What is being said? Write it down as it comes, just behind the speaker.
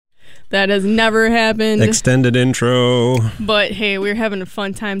That has never happened. Extended intro. But hey, we're having a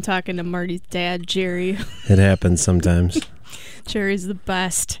fun time talking to Marty's dad, Jerry. It happens sometimes. Jerry's the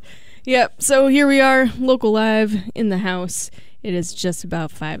best. Yep, so here we are, local live in the house. It is just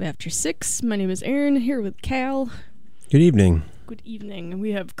about 5 after 6. My name is Aaron, here with Cal. Good evening. Good evening.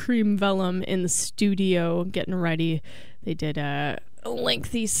 We have Cream Vellum in the studio getting ready. They did a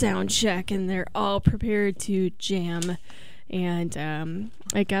lengthy sound check, and they're all prepared to jam. And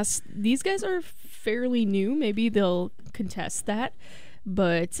I guess these guys are fairly new. Maybe they'll contest that.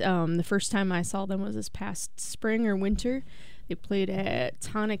 But the first time I saw them was this past spring or winter. They played at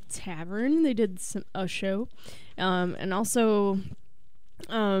Tonic Tavern. They did a show. And also,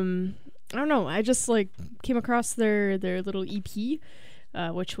 I don't know, I just came across their little EP,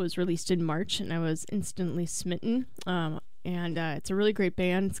 which was released in March, and I was instantly smitten. And it's a really great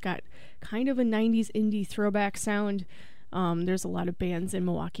band. It's got kind of a 90s indie throwback sound. There's a lot of bands in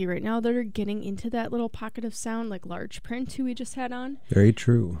Milwaukee right now that are getting into that little pocket of sound, like Large Print, who we just had on. Very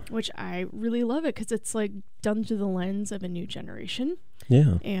true. Which I really love it, because it's done through the lens of a new generation.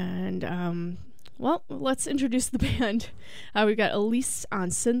 Yeah. And, well, let's introduce the band. We've got Elise on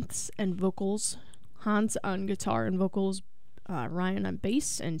synths and vocals, Hans on guitar and vocals, Ryan on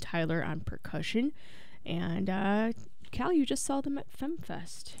bass, and Tyler on percussion. And, Cal, you just saw them at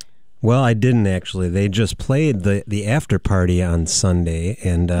FemFest. Well, I didn't actually. They just played the after party on Sunday,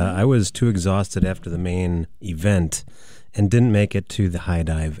 and I was too exhausted after the main event and didn't make it to the High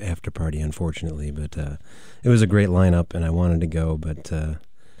Dive after party, unfortunately. But it was a great lineup, and I wanted to go, but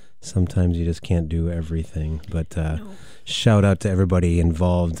sometimes you just can't do everything. But shout out to everybody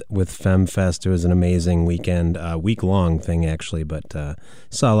involved with FemFest. It was an amazing weekend, week-long thing, actually, but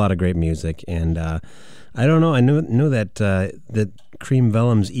saw a lot of great music. And I don't know, I knew that that Cream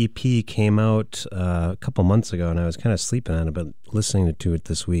Vellum's EP came out a couple months ago, and I was kind of sleeping on it, but listening to it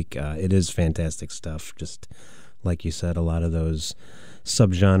this week, it is fantastic stuff. Just like you said, a lot of those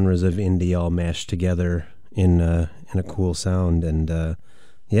subgenres of indie all mashed together in a cool sound. And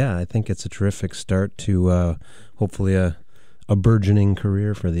yeah, I think it's a terrific start to hopefully a burgeoning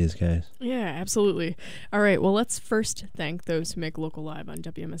career for these guys. Yeah, absolutely. All right, well, let's first thank those who make Local Live on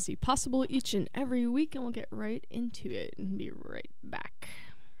WMSC possible each and every week, and we'll get right into it and be right back.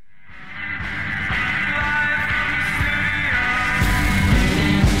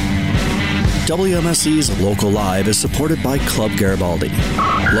 WMSC's Local Live is supported by Club Garibaldi.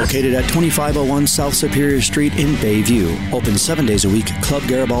 Located at 2501 South Superior Street in Bayview. Open 7 days a week, Club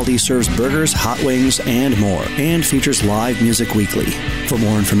Garibaldi serves burgers, hot wings, and more, and features live music weekly. For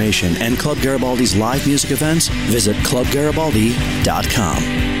more information and Club Garibaldi's live music events, visit clubgaribaldi.com.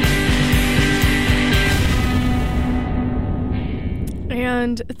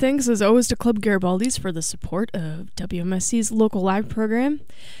 And thanks as always to Club Garibaldi's for the support of WMSC's Local Live program.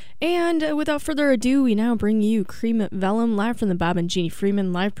 And without further ado, we now bring you Cream Vellum live from the Bob and Jeannie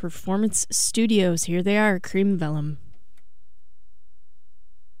Freeman Live Performance Studios. Here they are, Cream Vellum.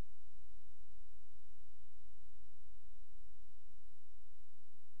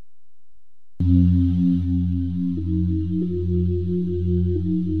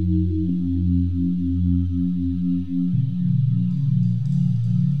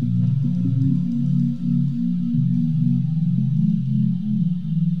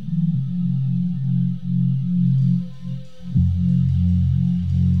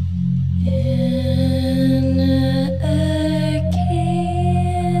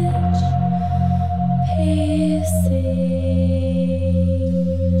 Pacing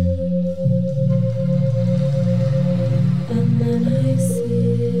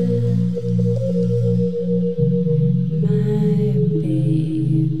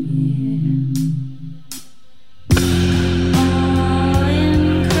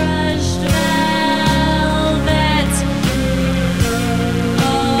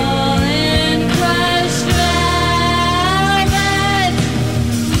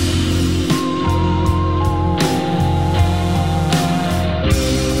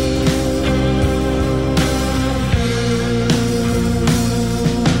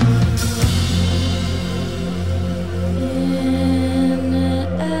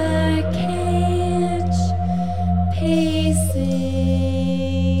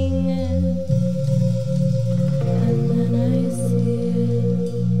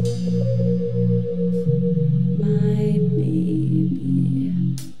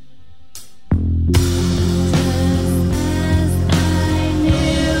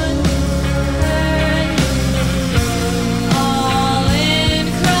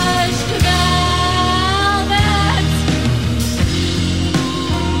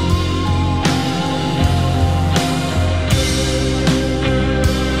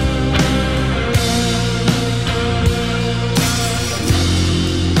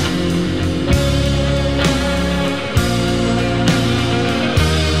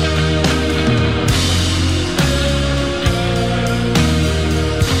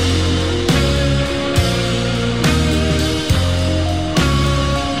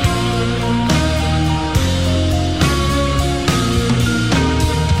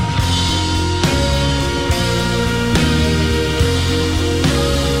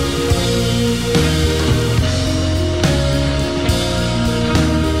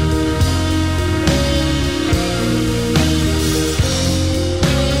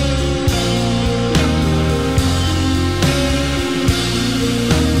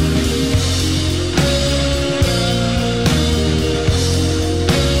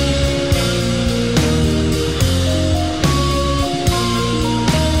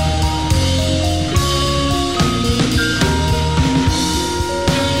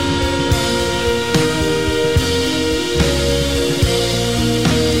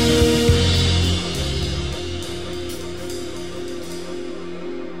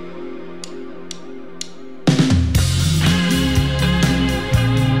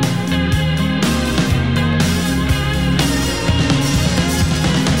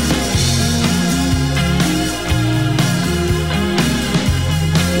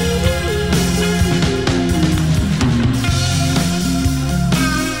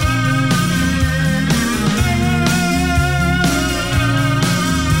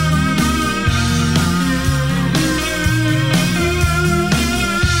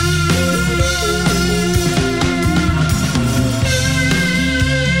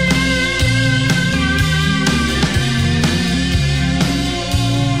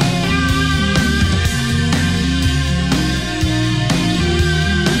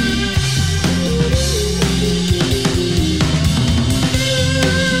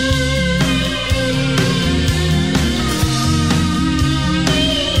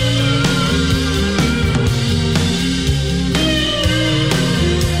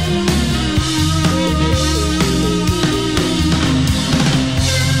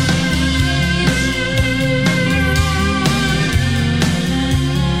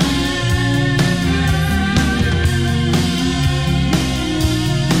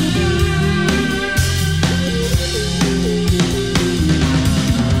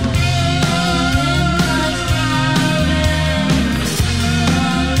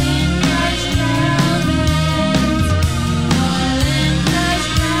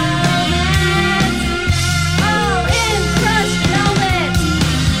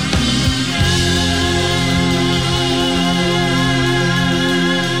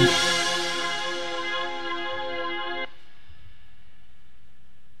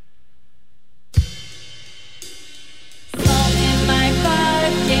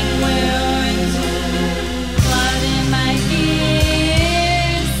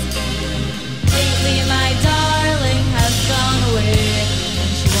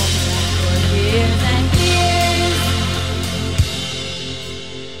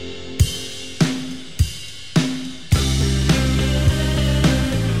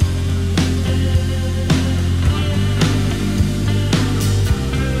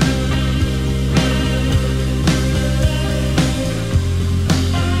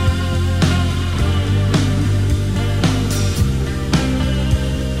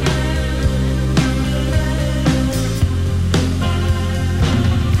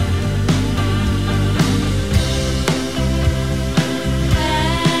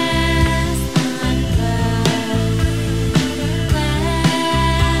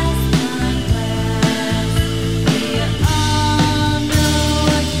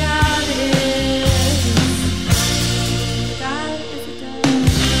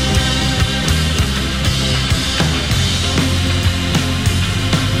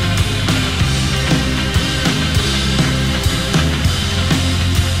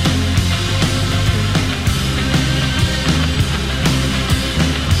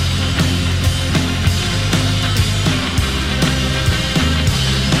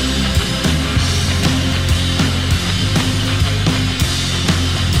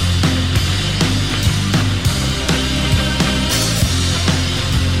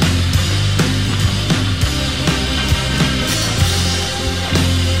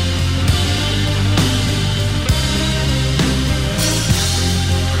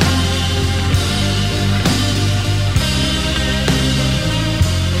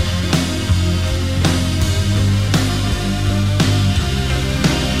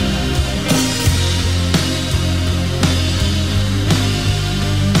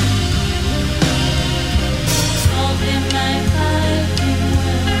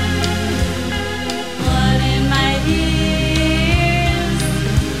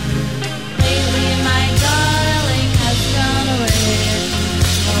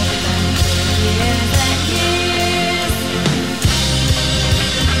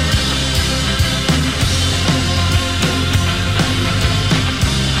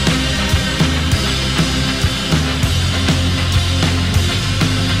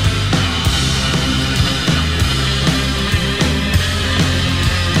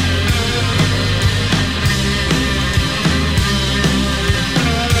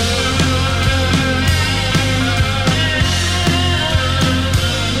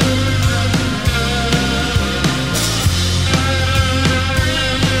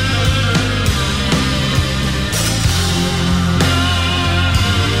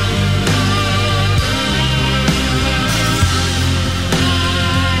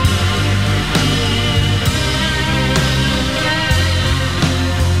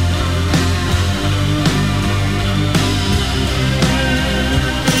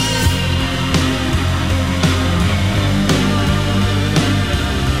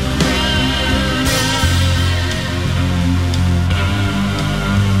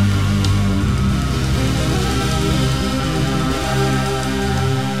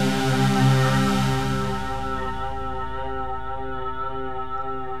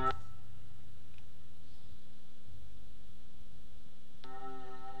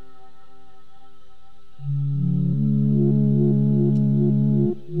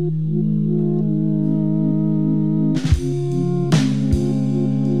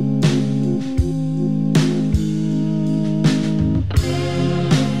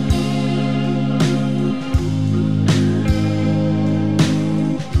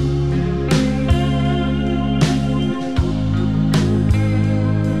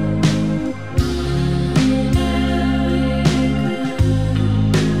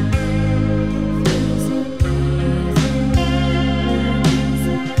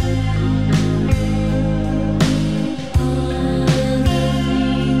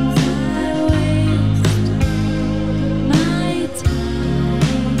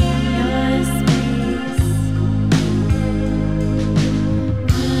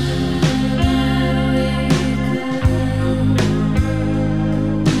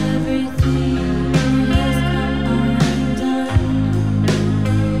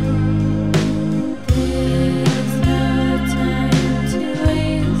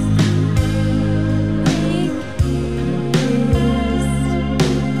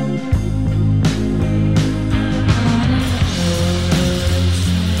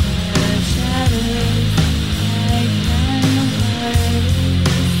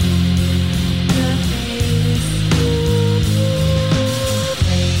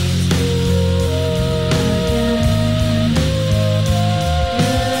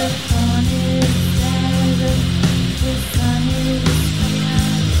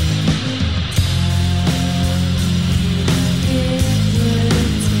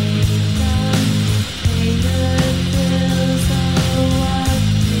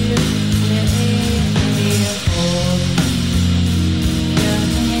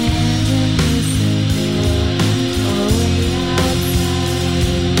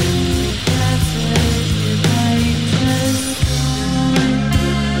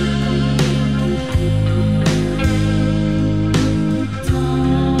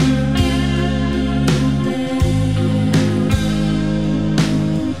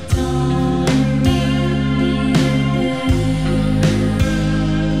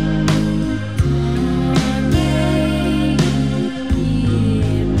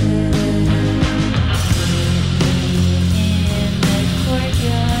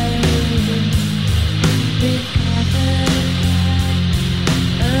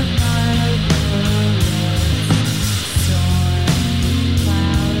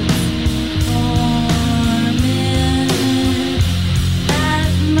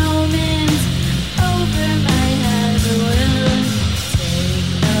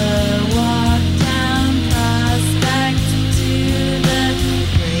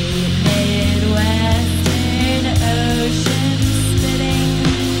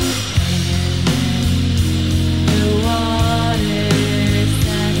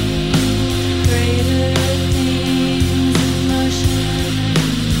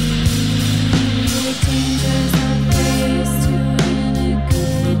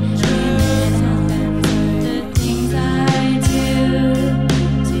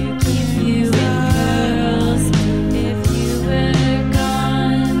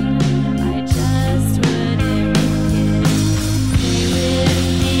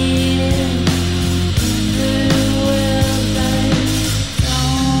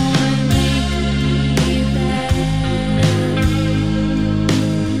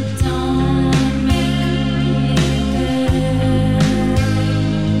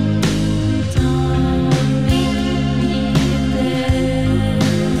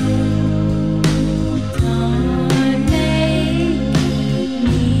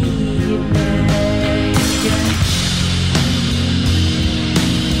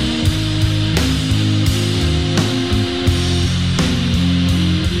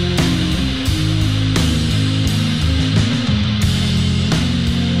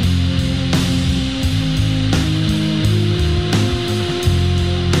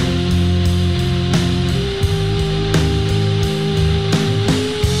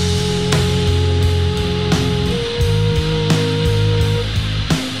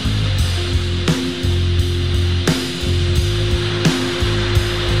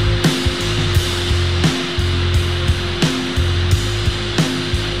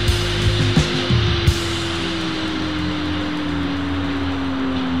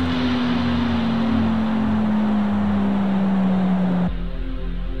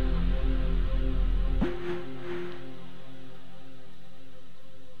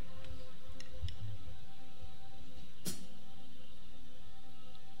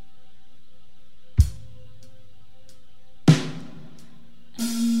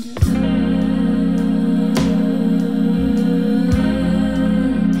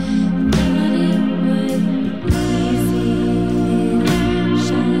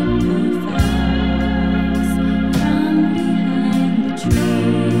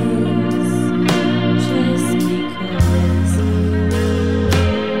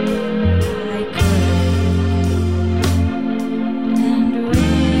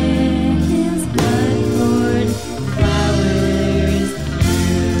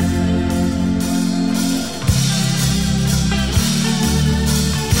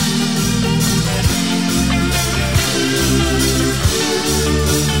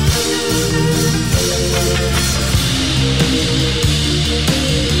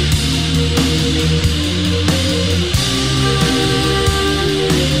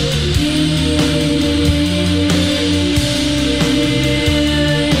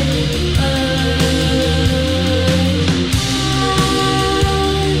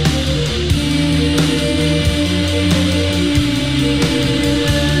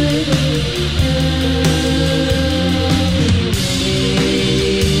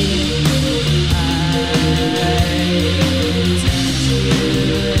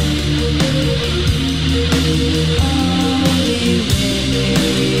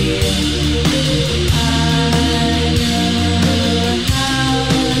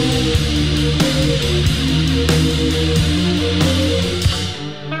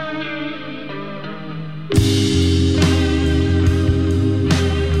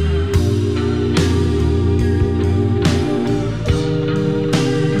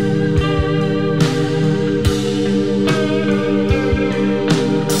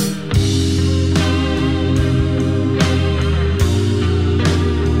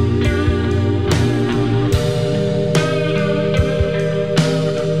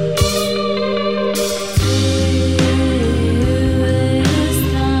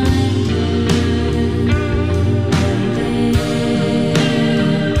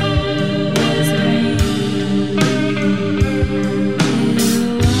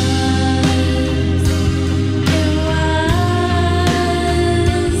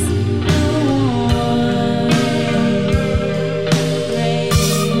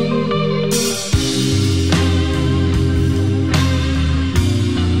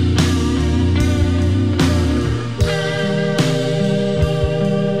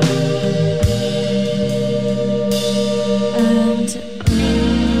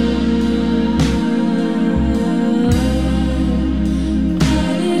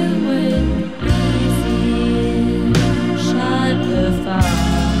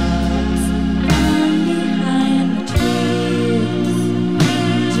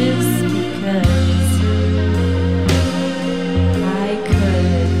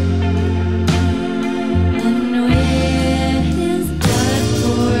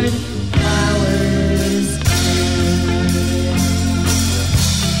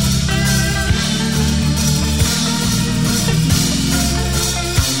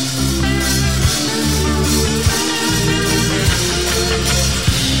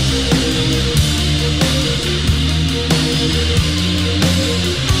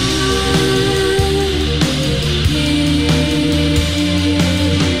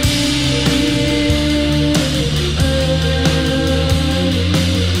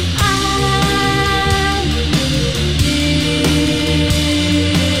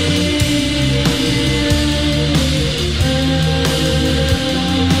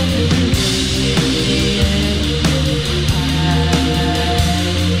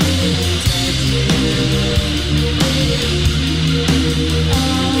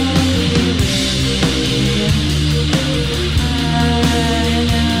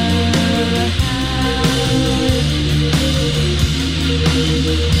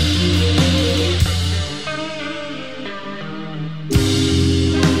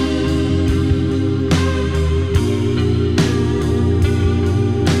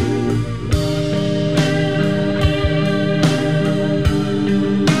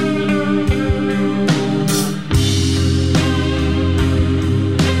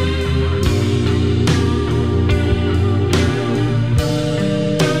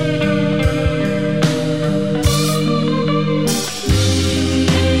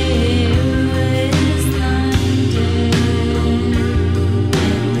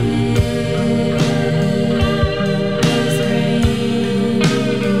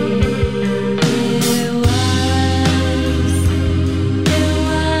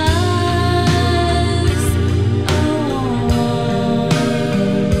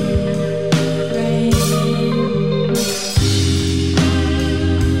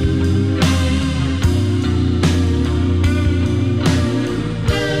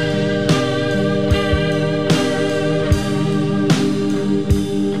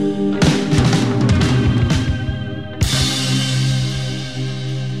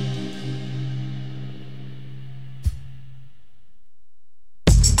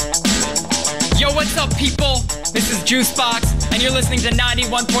Juicebox, and you're listening to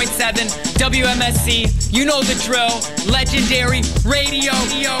 91.7 WMSC. You know the drill. Legendary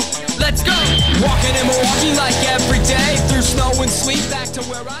radio. Let's go! Walking in Milwaukee like every day, through snow and sleet, back to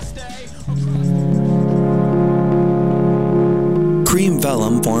where I stay. Cream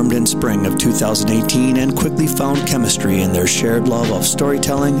Vellum formed in spring of 2018 and quickly found chemistry in their shared love of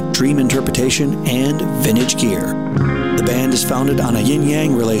storytelling, dream interpretation, and vintage gear. The band is founded on a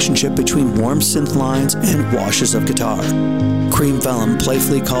yin-yang relationship between warm synth lines and washes of guitar. Cream Vellum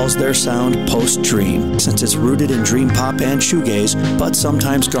playfully calls their sound post-dream, since it's rooted in dream pop and shoegaze, but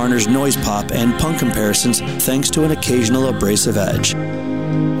sometimes garners noise pop and punk comparisons thanks to an occasional abrasive edge.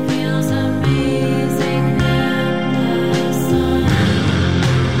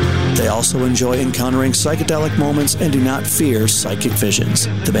 They also enjoy encountering psychedelic moments and do not fear psychic visions.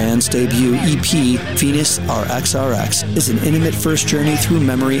 The band's debut EP, Venus RXRX, is an intimate first journey through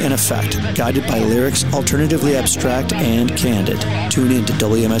memory and effect, guided by lyrics alternatively abstract and candid. Tune in to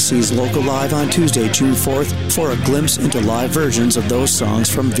WMSC's Local Live on Tuesday, June 4th for a glimpse into live versions of those songs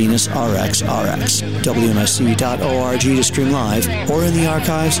from Venus RXRX. WMSC.org to stream live or in the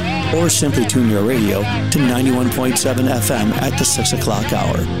archives, or simply tune your radio to 91.7 FM at the 6 o'clock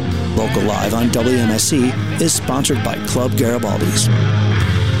hour. Local Live on WMSC is sponsored by Club Garibaldi's.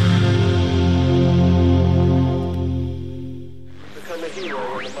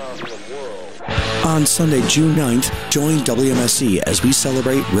 On Sunday, June 9th, join WMSC as we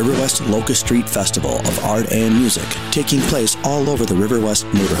celebrate River West Locust Street Festival of Art and Music, taking place all over the River West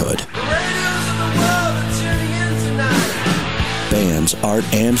neighborhood. Bands, art,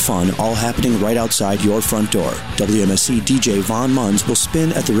 and fun all happening right outside your front door. WMSC DJ Von Munns will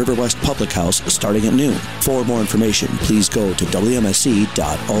spin at the River West Public House starting at noon. For more information, please go to WMSC.org.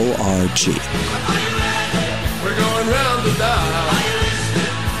 We're going round the dial.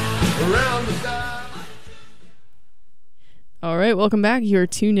 Around the dial. All right, welcome back. You're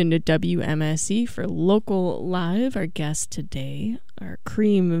tuned into WMSC for Local Live. Our guests today are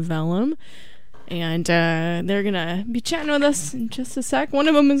Cream Vellum. And they're going to be chatting with us in just a sec. One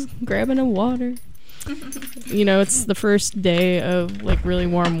of them is grabbing a water. You know, it's the first day of, like, really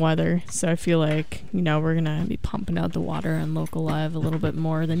warm weather. So I feel like, you know, we're going to be pumping out the water on Local Live a little bit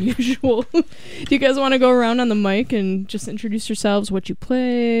more than usual. Do you guys want to go around on the mic and just introduce yourselves, what you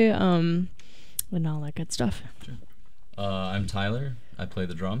play, and all that good stuff? Sure. I'm Tyler. I play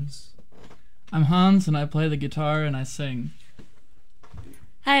the drums. I'm Hans, and I play the guitar and I sing.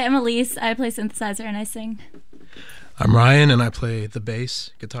 Hi, I'm Elise. I play synthesizer and I sing. I'm Ryan, and I play the bass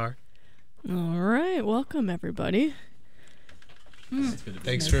guitar. All right, welcome everybody.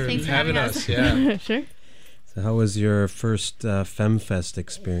 Thanks for having us. Yeah. Sure. So how was your first FemFest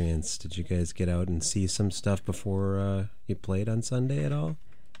experience? Did you guys get out and see some stuff before you played on Sunday at all?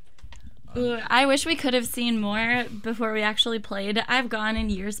 Ooh, I wish we could have seen more before we actually played. I've gone in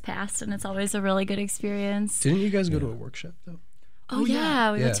years past, and it's always a really good experience. Didn't you guys go to a workshop, though? Oh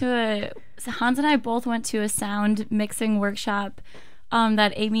yeah, we went to Hans and I both went to a sound mixing workshop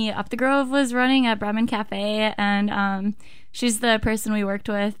that Amy Upthegrove was running at Bremen Cafe, and she's the person we worked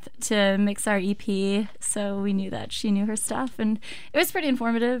with to mix our EP, so we knew that she knew her stuff, and it was pretty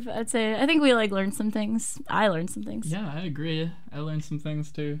informative, I'd say. I think we learned some things. I learned some things. Yeah, I agree. I learned some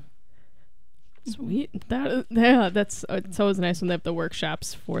things too. Sweet. That's it's always nice when they have the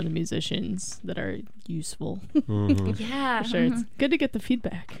workshops for the musicians that are useful. Mm-hmm. Yeah. For sure. It's good to get the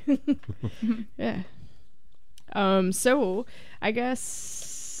feedback. Yeah. So I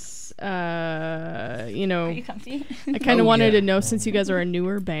guess Are you comfy? I kind of wanted to know, since you guys are a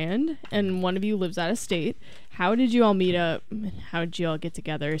newer band and one of you lives out of state, how did you all meet up? How did you all get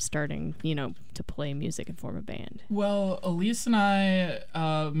together starting, to play music and form a band? Well, Elise and I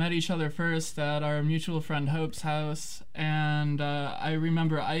met each other first at our mutual friend Hope's house, and I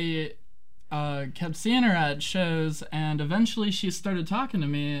remember I kept seeing her at shows, and eventually she started talking to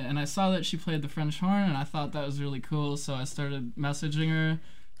me, and I saw that she played the French horn, and I thought that was really cool, so I started messaging her,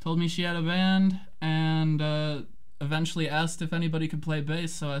 told me she had a band, and eventually asked if anybody could play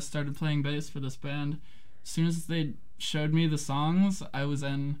bass, so I started playing bass for this band. As soon as they showed me the songs, I was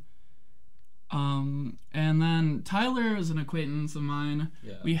in. And then Tyler is an acquaintance of mine.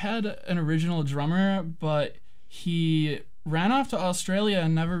 Yeah. We had an original drummer, but he ran off to Australia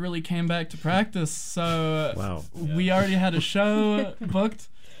and never really came back to practice, so wow. We already had a show booked,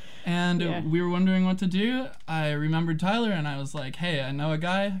 and we were wondering what to do. I remembered Tyler, and I was like, hey, I know a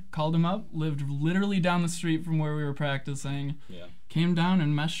guy. Called him up, lived literally down the street from where we were practicing. Yeah. Came down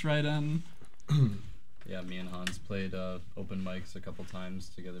and meshed right in. Yeah, me and Hans played open mics a couple times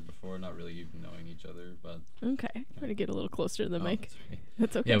together before, not really even knowing each other, but... Okay, I'm going to get a little closer to the mic. That's right.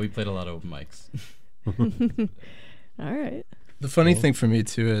 That's okay. Yeah, we played a lot of open mics. All right. The funny thing for me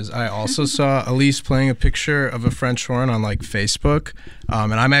too is I also saw Elise playing a picture of a French horn on like Facebook,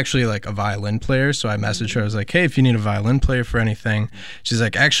 and I'm actually like a violin player, so I messaged her. I was like, "Hey, if you need a violin player for anything," she's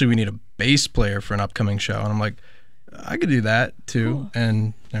like, "Actually, we need a bass player for an upcoming show," and I'm like, "I could do that too." Cool.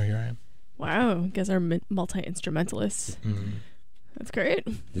 And now here I am. Wow, you guys are multi-instrumentalists. Mm-hmm. That's great.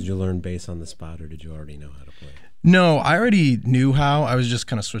 Did you learn bass on the spot, or did you already know how to play? No, I already knew how. I was just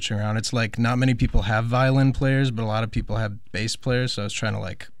kind of switching around. It's like not many people have violin players, but a lot of people have bass players. So I was trying to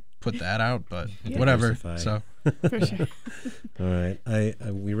like put that out, but whatever. Diversify. So For sure. All right.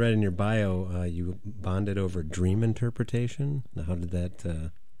 We read in your bio you bonded over dream interpretation. Now, how did that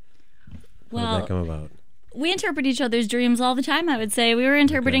come about? We interpret each other's dreams all the time, I would say. We were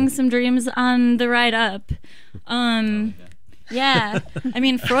interpreting some dreams on the ride up. Yeah. I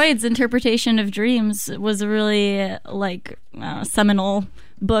mean, Freud's interpretation of dreams was a really, seminal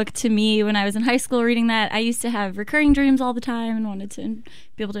book to me when I was in high school reading that. I used to have recurring dreams all the time and wanted to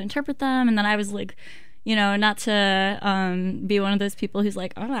be able to interpret them. And then I was like, not to be one of those people who's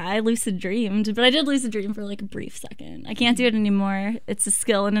like, oh, I lucid dreamed. But I did lucid dream for like a brief second. I can't do it anymore. It's a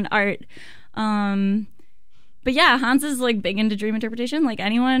skill and an art. But yeah, Hans is like big into dream interpretation. Like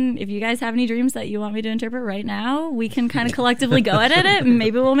anyone, if you guys have any dreams that you want me to interpret right now, we can kind of collectively go at it and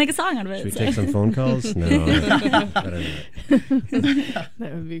maybe we'll make a song out of it. Should we take some phone calls? No. That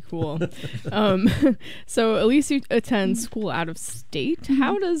would be cool. So at least you attend school out of state.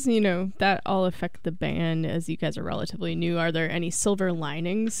 How does, that all affect the band as you guys are relatively new? Are there any silver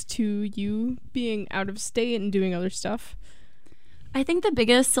linings to you being out of state and doing other stuff? I think the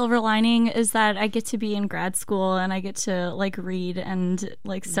biggest silver lining is that I get to be in grad school and I get to like read and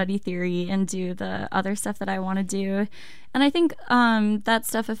like study theory and do the other stuff that I want to do. And I think that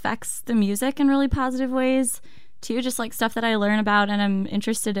stuff affects the music in really positive ways too, just like stuff that I learn about and I'm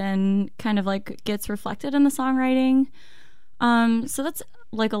interested in kind of like gets reflected in the songwriting. So that's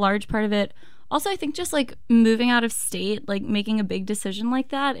like a large part of it. Also, I think just like moving out of state, like making a big decision like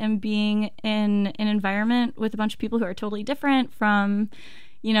that and being in an environment with a bunch of people who are totally different from,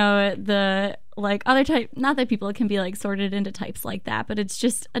 the like other type, not that people can be like sorted into types like that, but it's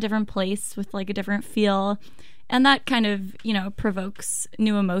just a different place with like a different feel. And that kind of, provokes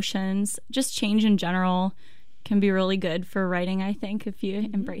new emotions. Just change in general can be really good for writing, I think, if you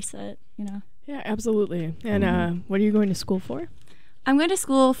embrace it, Yeah, absolutely. And what are you going to school for? I'm going to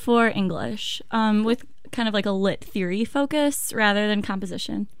school for English with kind of like a lit theory focus rather than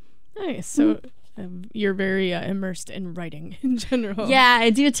composition. Nice. So you're very immersed in writing in general. Yeah, I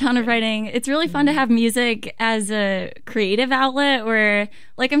do a ton of writing. It's really fun to have music as a creative outlet where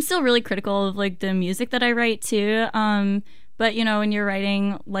like I'm still really critical of like the music that I write too. But when you're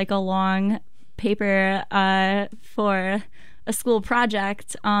writing like a long paper for a school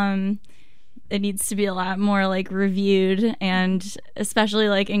project, it needs to be a lot more like reviewed, and especially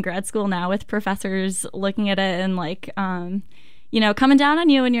like in grad school now with professors looking at it and like coming down on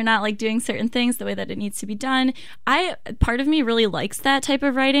you when you're not like doing certain things the way that it needs to be done. Part of me really likes that type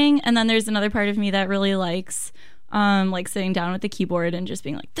of writing, and then there's another part of me that really likes like sitting down with the keyboard and just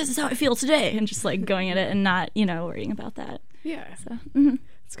being like, this is how I feel today, and just like going at it and not worrying about that. Yeah. So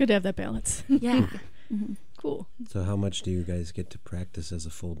it's good to have that balance. Yeah. Cool. So how much do you guys get to practice as a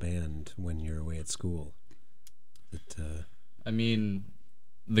full band when you're away at school? I mean,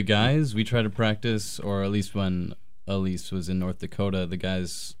 the guys, we try to practice, or at least when Elise was in North Dakota, the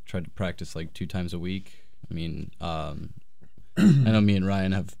guys tried to practice like 2 times a week. I mean, I know me and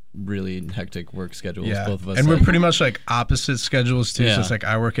Ryan have really hectic work schedules, both of us. And we're pretty much like opposite schedules too. Yeah. So it's like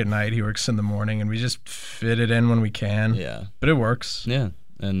I work at night, he works in the morning, and we just fit it in when we can. Yeah. But it works. Yeah.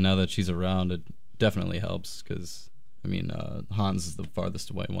 And now that she's around, it definitely helps because, I mean, Hans is the farthest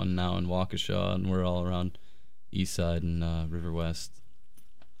away one now in Waukesha, and we're all around East Side and River West.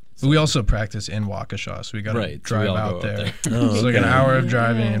 So we also practice in Waukesha, so we got to drive out there. Oh, it's like an hour of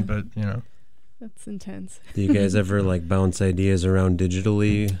driving, but That's intense. Do you guys ever like bounce ideas around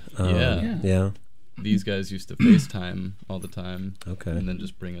digitally? Yeah. These guys used to FaceTime all the time. Okay. And then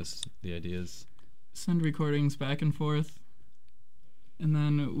just bring us the ideas. Send recordings back and forth. And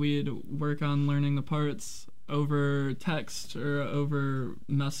then we'd work on learning the parts over text or over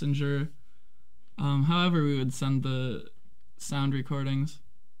Messenger. However, we would send the sound recordings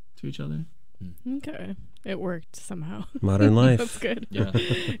to each other. Okay. It worked somehow. Modern life. That's good. Yeah.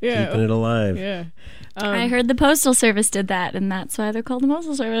 Yeah. Keeping it alive. Yeah. I heard the Postal Service did that, and that's why they're called the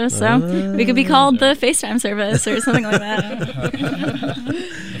Postal Service. So we could be called the FaceTime service or something like that.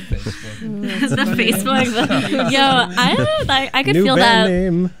 The Facebook. Yo, I could New feel band that.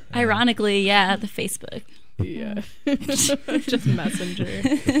 name. Ironically, yeah, the Facebook. Yeah. Just Messenger.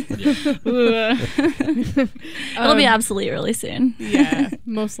 It'll be obsolete really soon. Yeah,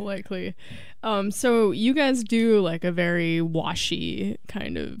 most likely. So you guys do like a very washy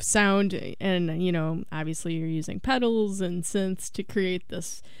kind of sound, and you know, obviously you're using pedals and synths to create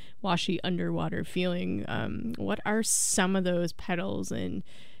this washy underwater feeling. What are some of those pedals and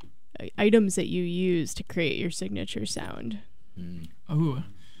items that you use to create your signature sound? Oh,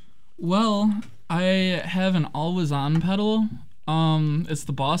 well, I have an always on pedal. It's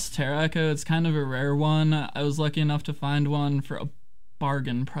the Boss Terra Echo. It's kind of a rare one. I was lucky enough to find one for a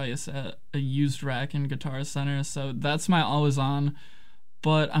bargain price at a used rack in Guitar Center, so that's my always on.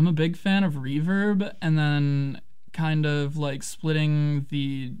 But I'm a big fan of reverb, and then kind of like splitting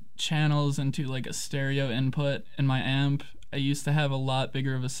the channels into like a stereo input in my amp. I used to have a lot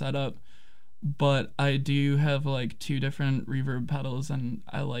bigger of a setup, but I do have like 2 different reverb pedals, and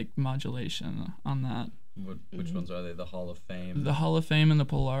I like modulation on that. Which ones are they? The Hall of Fame? The Hall of Fame and the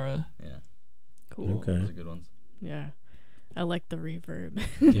Polara. Yeah. Cool. Okay. Those are good ones. Yeah. I like the reverb.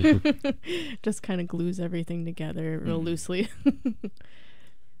 Yeah. Just kind of glues everything together real loosely.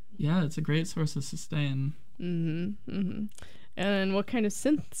 Yeah, it's a great source of sustain. And what kind of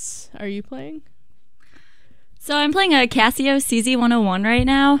synths are you playing? So I'm playing a Casio CZ101 right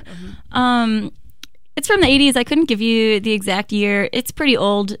now. It's from the 80s. I couldn't give you the exact year. It's pretty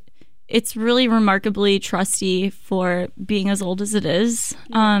old. It's really remarkably trusty for being as old as it is.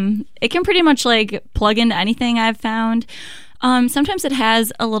 It can pretty much like plug into anything I've found. Sometimes it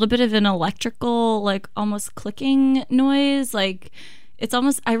has a little bit of an electrical, like almost clicking noise. Like it's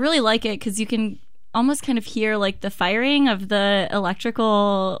almost, I really like it because you can almost kind of hear like the firing of the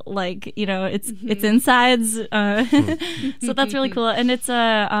electrical, like, you know, its insides. So that's really cool. And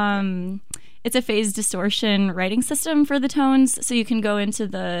it's a phase distortion writing system for the tones, so you can go into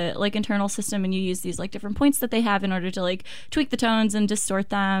the like internal system and you use these like different points that they have in order to like tweak the tones and distort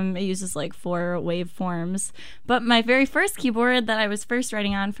them. It uses like 4 waveforms. But my very first keyboard that I was first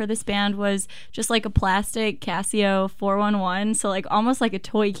writing on for this band was just like a plastic Casio 411, so like almost like a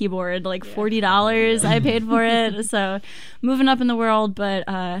toy keyboard, like $40 I paid for it. So moving up in the world, but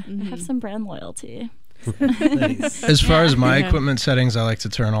I have some brand loyalty. Nice. As far as my equipment settings, I like to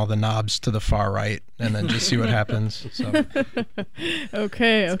turn all the knobs to the far right and then just see what happens. So.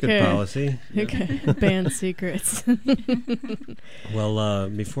 Okay. Good policy. Okay. Band secrets. Well,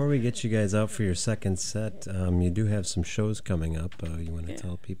 before we get you guys out for your second set, you do have some shows coming up. You want to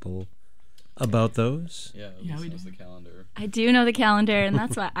tell people about those? Yeah, we knows the calendar. I do know the calendar, and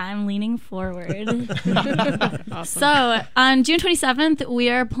that's why I'm leaning forward. Awesome. So on June 27th, we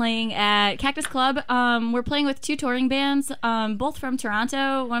are playing at Cactus Club. We're playing with 2 touring bands, both from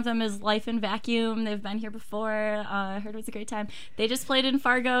Toronto. One of them is Life in Vacuum. They've been here before. I heard it was a great time. They just played in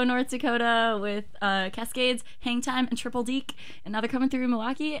Fargo, North Dakota with Cascades, Hang Time, and Triple Deek, and now they're coming through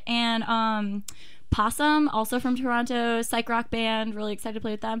Milwaukee. And Possum, also from Toronto, psych rock band, really excited to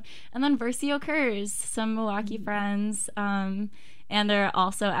play with them. And then Versio Curse, some Milwaukee friends, and they're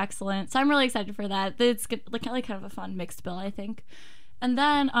also excellent. So I'm really excited for that. It's like kind of a fun mixed bill, I think. And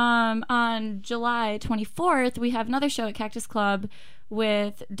then on July 24th, we have another show at Cactus Club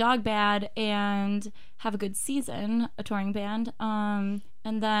with Dog Bad and Have a Good Season, a touring band. And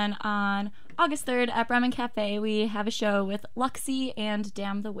then on August 3rd at Bremen Cafe, we have a show with Luxie and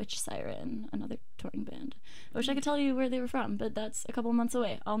Damn the Witch Siren, another touring band. I wish I could tell you where they were from, but that's a couple months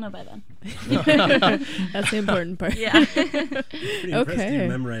away. I'll know by then. That's the important part. Yeah. Pretty impressed you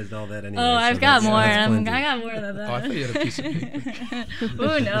memorized all that anyway. Oh, I've got more. I plenty. got more than that. Oh, I thought you had a piece of paper.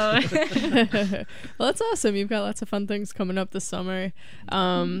 Oh, no. Well, that's awesome. You've got lots of fun things coming up this summer.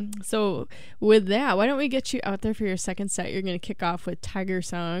 So with that, why don't we get you out there for your second set? You're going to kick off with Tiger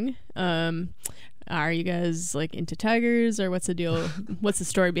Song. Are you guys like into tigers, or what's the deal? What's the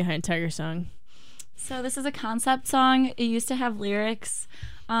story behind Tiger Song? So this is a concept song. It used to have lyrics.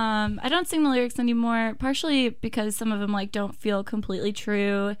 I don't sing the lyrics anymore, partially because some of them like don't feel completely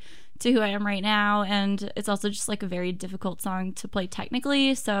true to who I am right now, and it's also just like a very difficult song to play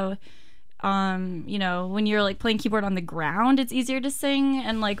technically. So you know, when you're like playing keyboard on the ground, it's easier to sing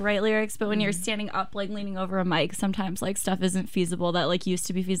and like write lyrics, but when you're standing up, like leaning over a mic, sometimes like stuff isn't feasible that like used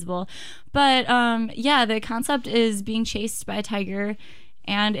to be feasible. But yeah, the concept is being chased by a tiger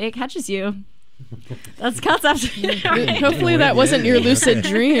and it catches you. That's the concept. Hopefully that wasn't your lucid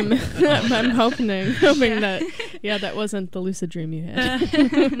dream. I'm hoping that that wasn't the lucid dream you had.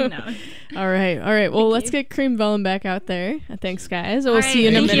 No. All right. Well, let's get Cream Vellum back out there. Thanks, guys. We'll see you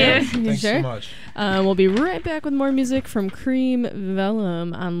in a thank minute. you. Thanks Sure. so much. We'll be right back with more music from Cream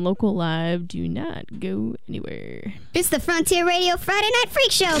Vellum on Local Live. Do not go anywhere. It's the Frontier Radio Friday Night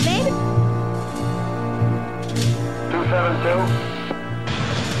Freak Show, baby.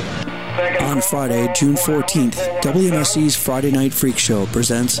 On Friday, June 14th, WMSC's Friday Night Freak Show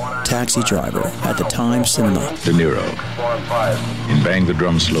presents Taxi Driver at the Time Cinema. De Niro. In Bang the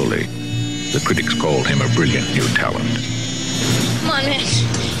Drum Slowly, the critics called him a brilliant new talent. Come on, man.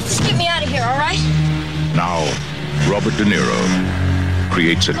 Just get me out of here, all right? Now, Robert De Niro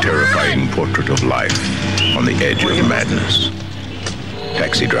creates a terrifying portrait of life on the edge of madness.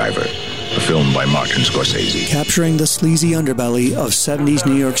 Taxi Driver, a film by Martin Scorsese. Capturing the sleazy underbelly of 70s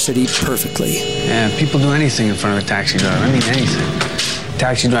New York City perfectly. Yeah, people do anything in front of a taxi driver. I mean, anything.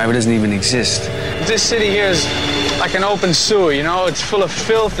 Taxi driver doesn't even exist. This city here is like an open sewer, you know? It's full of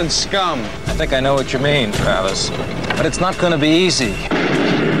filth and scum. I think I know what you mean, Travis. But it's not going to be easy.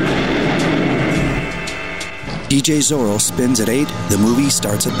 DJ Zorro spins at 8. The movie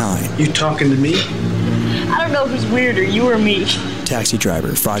starts at 9. You talking to me? I don't know who's weirder, you or me. Taxi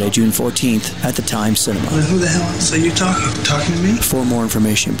Driver, Friday, June 14th at the Time Cinema. Well, who the hell else are you talking? Talking to me? For more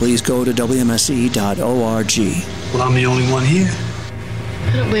information, please go to WMSE.org. Well, I'm the only one here.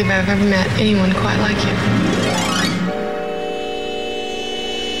 I don't believe I've ever met anyone quite like you.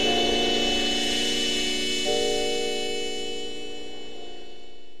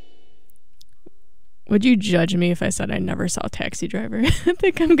 Would you judge me if I said I never saw Taxi Driver? I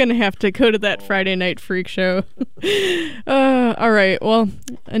think I'm going to have to go to that Friday Night Freak Show. All right, well,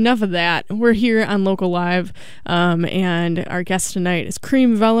 enough of that. We're here on Local Live, and our guest tonight is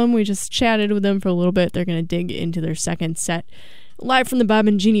Cream Vellum. We just chatted with them for a little bit. They're going to dig into their second set. Live from the Bob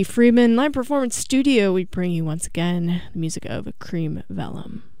and Jeannie Freeman Live Performance Studio, we bring you once again the music of Cream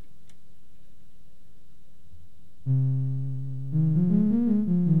Vellum.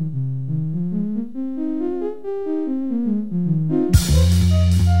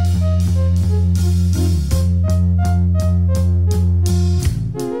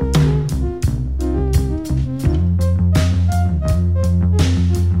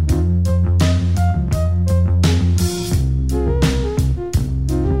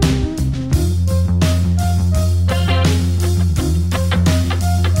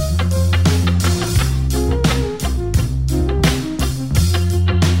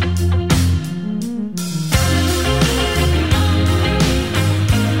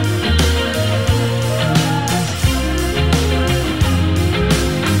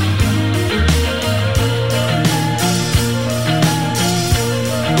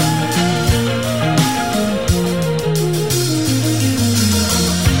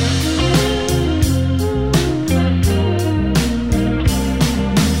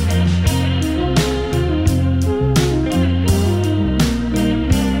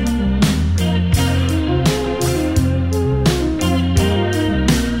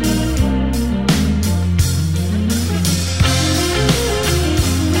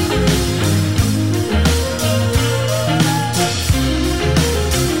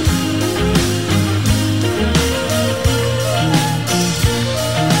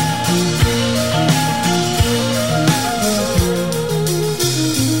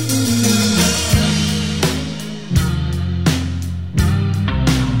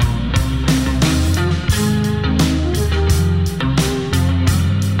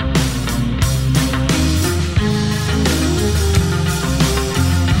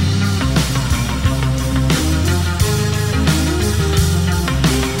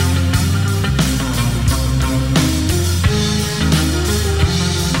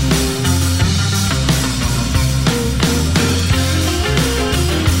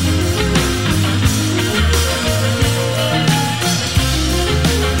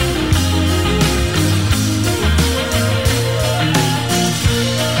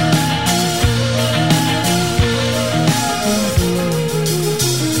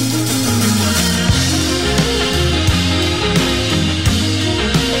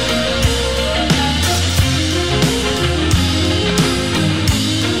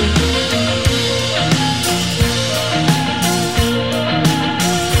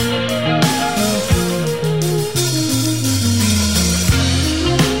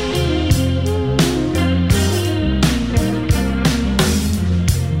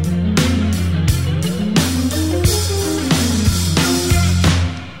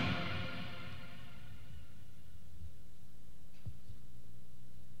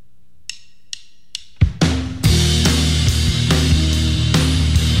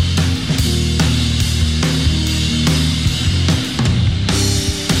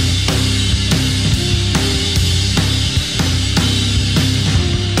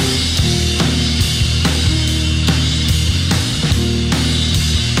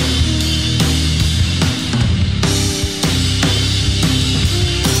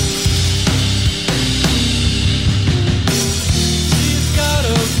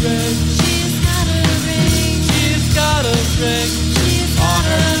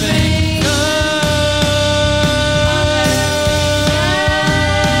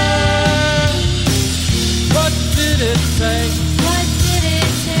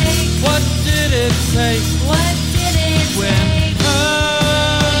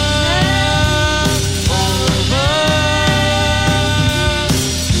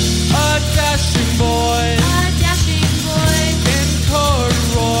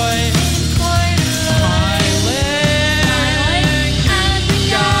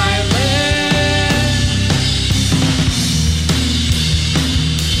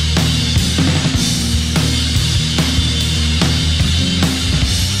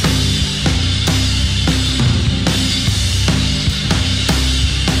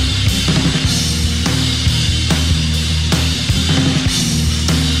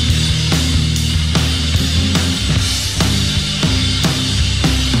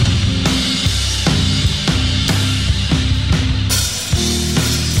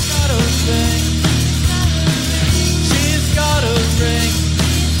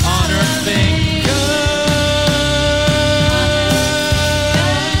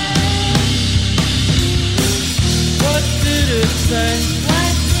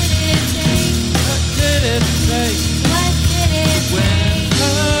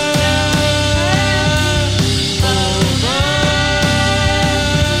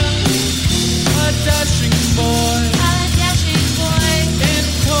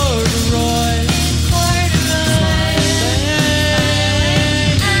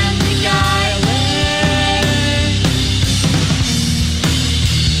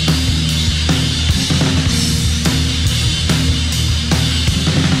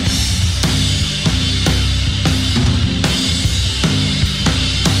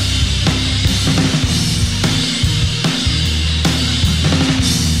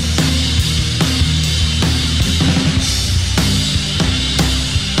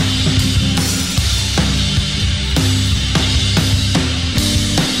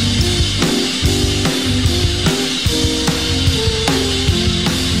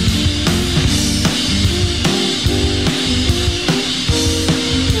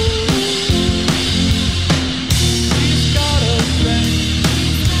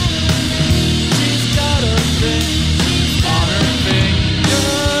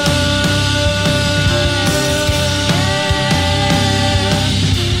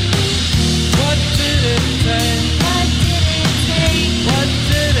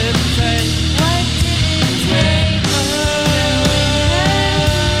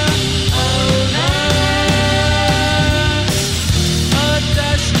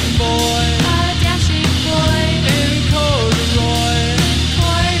 dashing boy, in corduroy,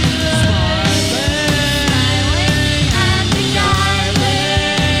 smiling and beguiling.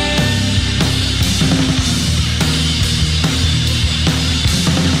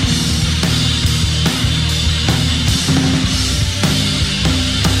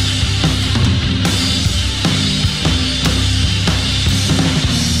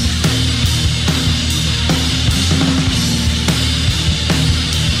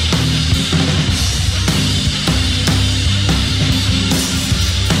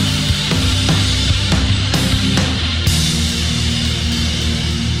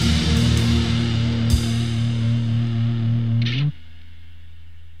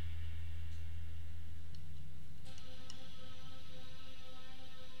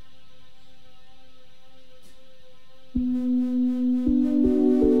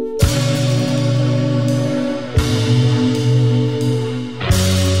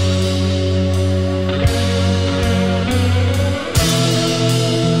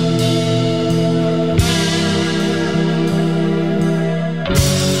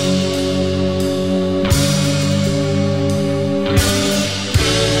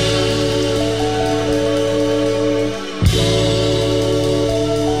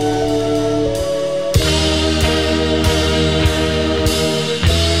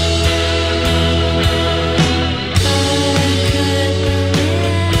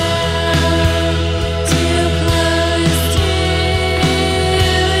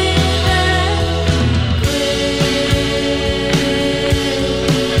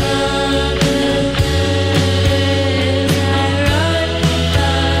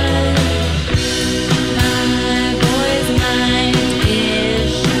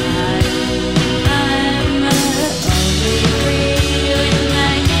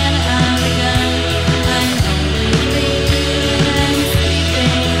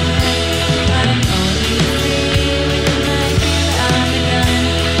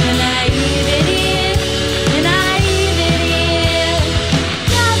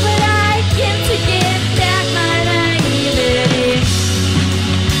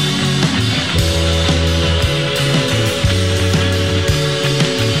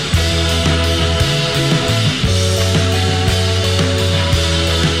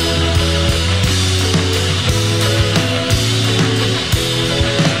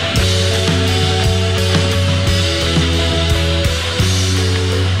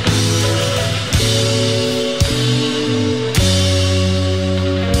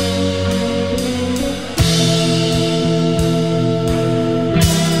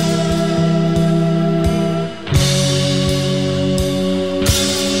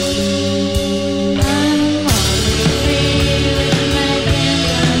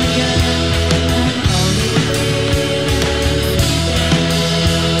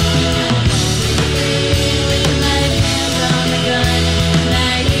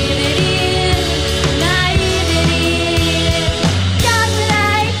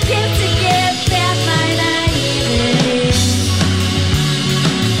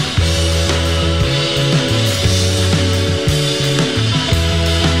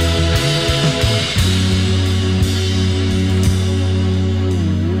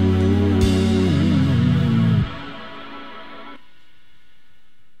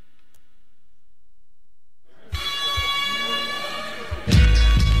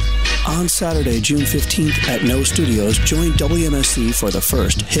 On Saturday, June 15th at No Studios, join WMSC for the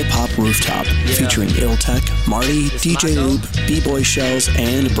first Hip Hop Rooftop, featuring Il Tech, Marty, DJ Loop, B-Boy Shells,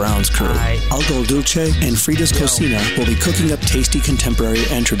 and Brown's Crew. Algo Dulce and Frida's Cocina will be cooking up tasty contemporary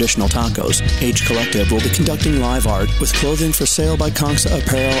and traditional tacos. Age Collective will be conducting live art with clothing for sale by Conxa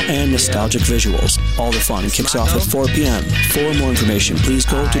Apparel and nostalgic visuals. All the fun kicks off at 4 p.m. For more information, please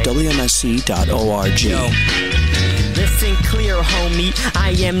go to WMSC.org. Listen clear, homie.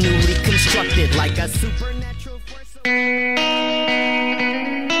 I am newly constructed like a supernatural force.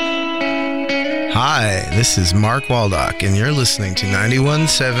 Hi, this is Mark Waldock, and you're listening to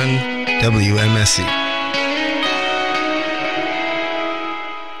 91.7 WMSC.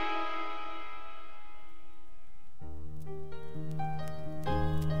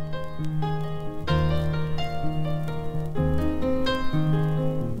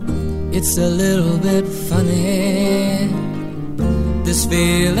 It's a little bit funny, this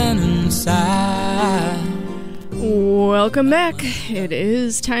feeling inside. Welcome back. It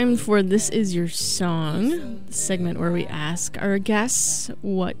is time for This Is Your Song, the segment where we ask our guests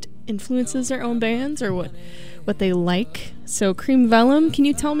what influences their own bands or what they like. So, Cream Vellum, can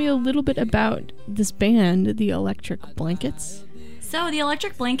you tell me a little bit about this band, the Electric Blankets? So, the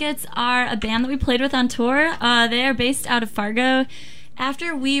Electric Blankets are a band that we played with on tour. They are based out of Fargo.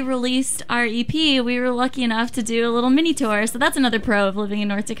 after we released our EP, we were lucky enough to do a little mini tour. So that's another pro of living in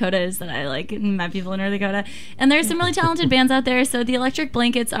North Dakota, is that I met people in North Dakota. And there's some really talented bands out there. So the Electric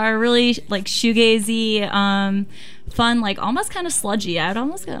Blankets are really shoegazy, fun, almost kind of sludgy. I would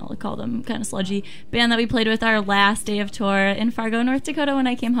almost call them kind of sludgy band that we played with our last day of tour in Fargo, North Dakota when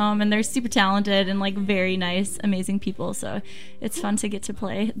I came home. And they're super talented and very nice, amazing people. So it's fun to get to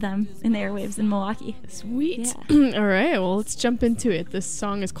play them in the airwaves in Milwaukee. Sweet. Yeah. All right, well, let's jump into it. This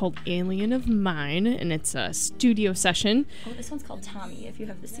song is called Alien of Mine, and it's a studio session. Oh, this one's called Tommy, if you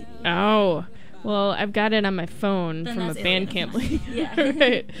have the CD. Oh, well, I've got it on my phone Then from a that's Bandcamp link. Yeah.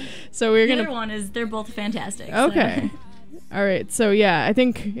 Right. So we're the gonna. other one is, they're both fantastic. Okay. So. All right. So yeah, I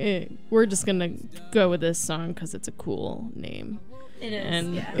think we're just gonna go with this song because it's a cool name. It is.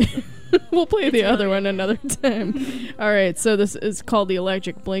 And yeah. we'll play the other one another time. All right. So this is called the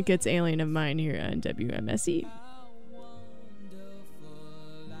Electric Blankets, Alien of Mine, here on WMSE.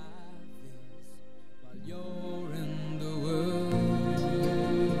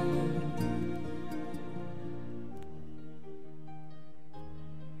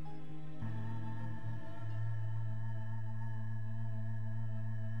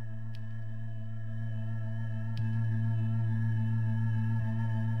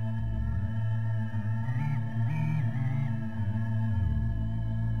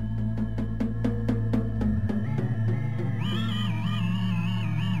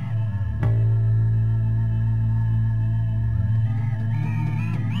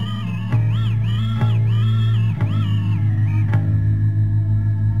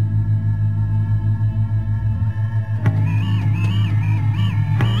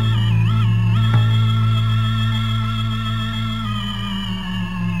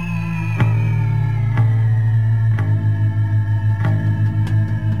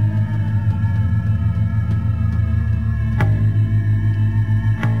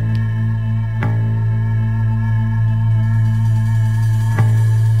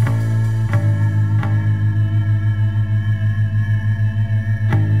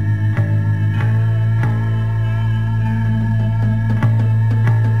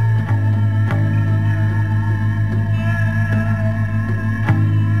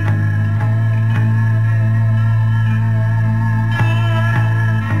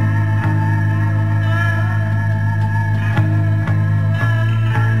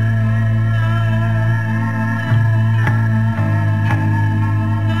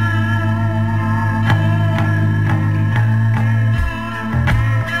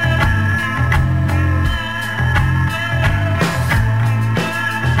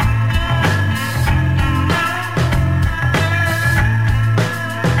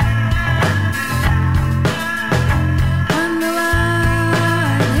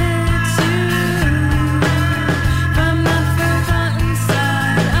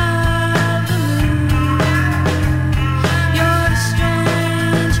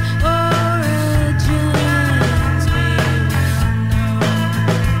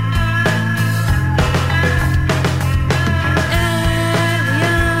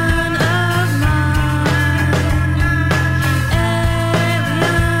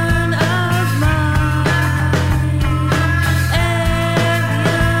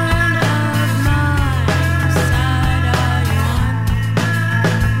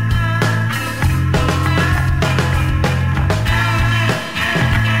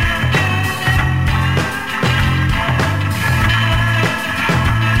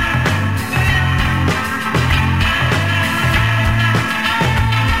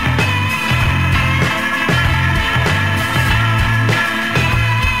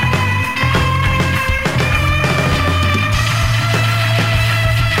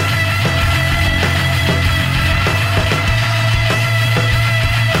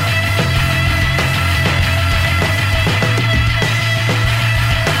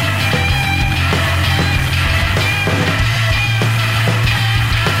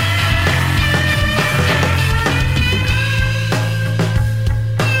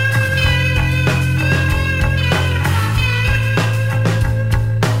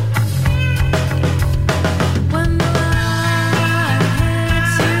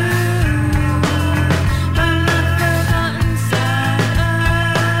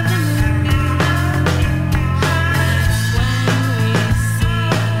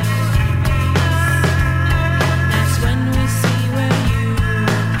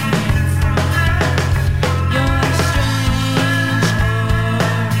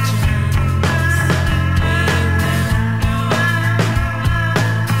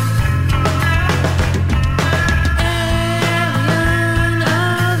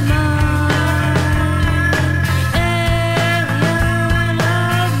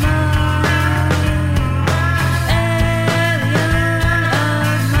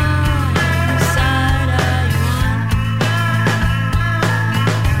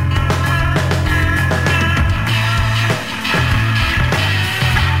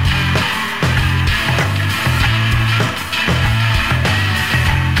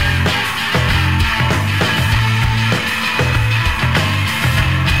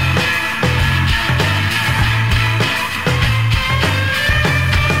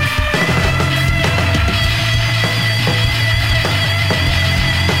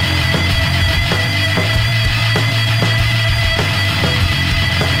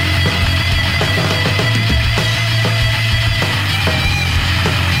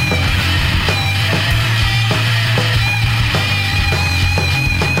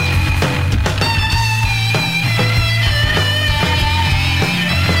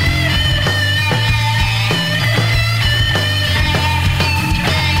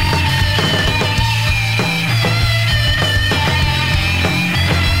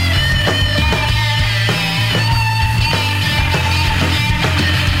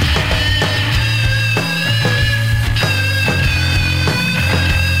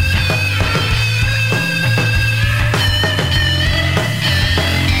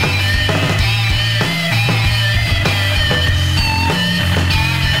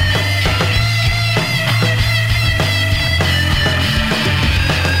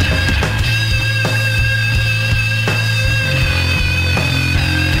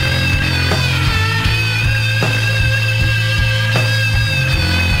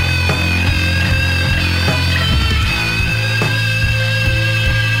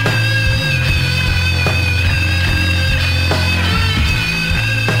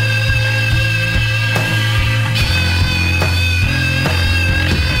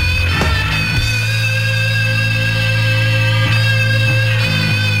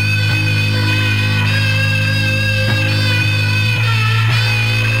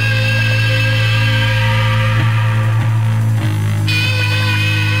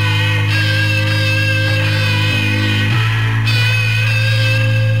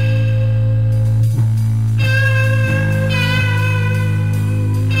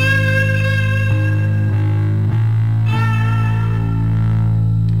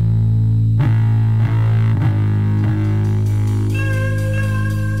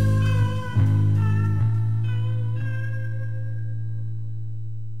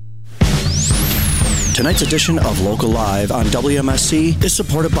 Tonight's edition of Local Live on WMSC is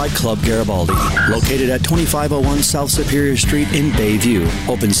supported by Club Garibaldi. Located at 2501 South Superior Street in Bayview.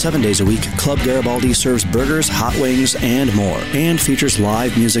 Open 7 days a week, Club Garibaldi serves burgers, hot wings, and more, and features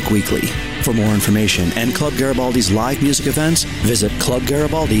live music weekly. For more information and Club Garibaldi's live music events, visit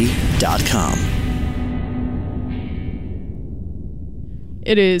clubgaribaldi.com.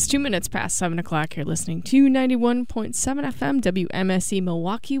 It is 2 minutes past 7 o'clock. You're listening to 91.7 FM WMSE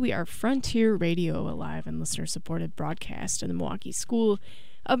Milwaukee. We are Frontier Radio, a live and listener-supported broadcast in the Milwaukee School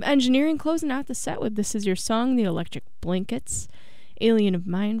of Engineering. Closing out the set with This Is Your Song, The Electric Blankets, Alien of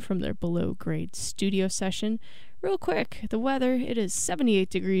Mine from their below grade studio session. Real quick, the weather, it is 78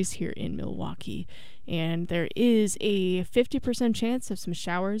 degrees here in Milwaukee, and there is a 50% chance of some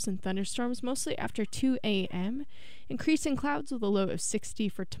showers and thunderstorms, mostly after 2 a.m., increasing clouds with a low of 60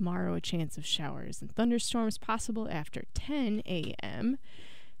 for tomorrow, a chance of showers and thunderstorms possible after 10 a.m.,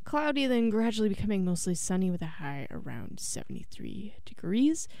 cloudy, then gradually becoming mostly sunny with a high around 73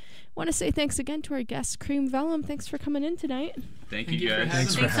 degrees. Want to say thanks again to our guest, Cream Vellum. Thanks for coming in tonight. Thank you guys.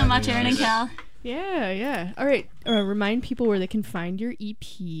 Thanks so much, Aaron and Cal. Yeah. All right. Remind people where they can find your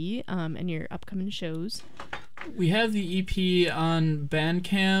EP and your upcoming shows. We have the EP on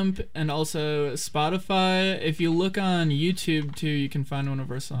Bandcamp and also Spotify. If you look on YouTube, too, you can find one of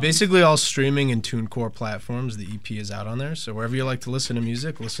our songs. Basically all streaming and TuneCore platforms. The EP is out on there. So wherever you like to listen to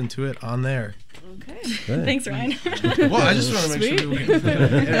music, listen to it on there. Okay. Good. Thanks, Ryan. Well, I just want to make sure people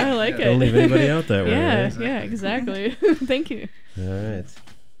can Yeah, I like it. Don't leave anybody out that way. Yeah, exactly. Thank you. All right.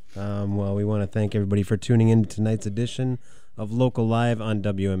 Well, we want to thank everybody for tuning in to tonight's edition of Local Live on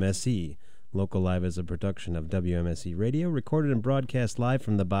WMSE. Local Live is a production of WMSE Radio, recorded and broadcast live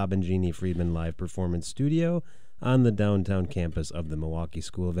from the Bob and Jeannie Friedman Live Performance Studio on the downtown campus of the Milwaukee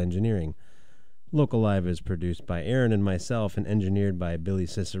School of Engineering. Local Live is produced by Aaron and myself and engineered by Billy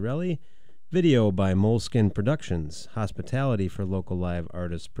Cicerelli. Video by Moleskin Productions. Hospitality for Local Live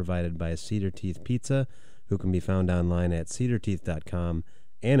artists provided by Cedar Teeth Pizza, who can be found online at cedarteeth.com,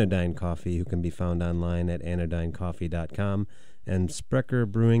 Anodyne Coffee, who can be found online at anodynecoffee.com, and Sprecher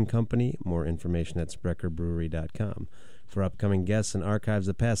Brewing Company, more information at spreckerbrewery.com. For upcoming guests and archives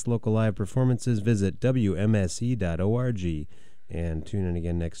of past Local Live performances, visit WMSE.org. And tune in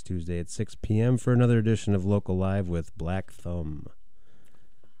again next Tuesday at 6 p.m. for another edition of Local Live with Black Thumb.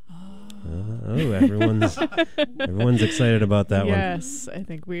 Everyone's excited about that one. Yes, I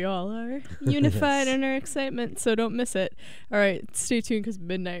think we all are unified in our excitement, so don't miss it. All right, stay tuned because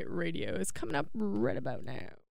Midnight Radio is coming up right about now.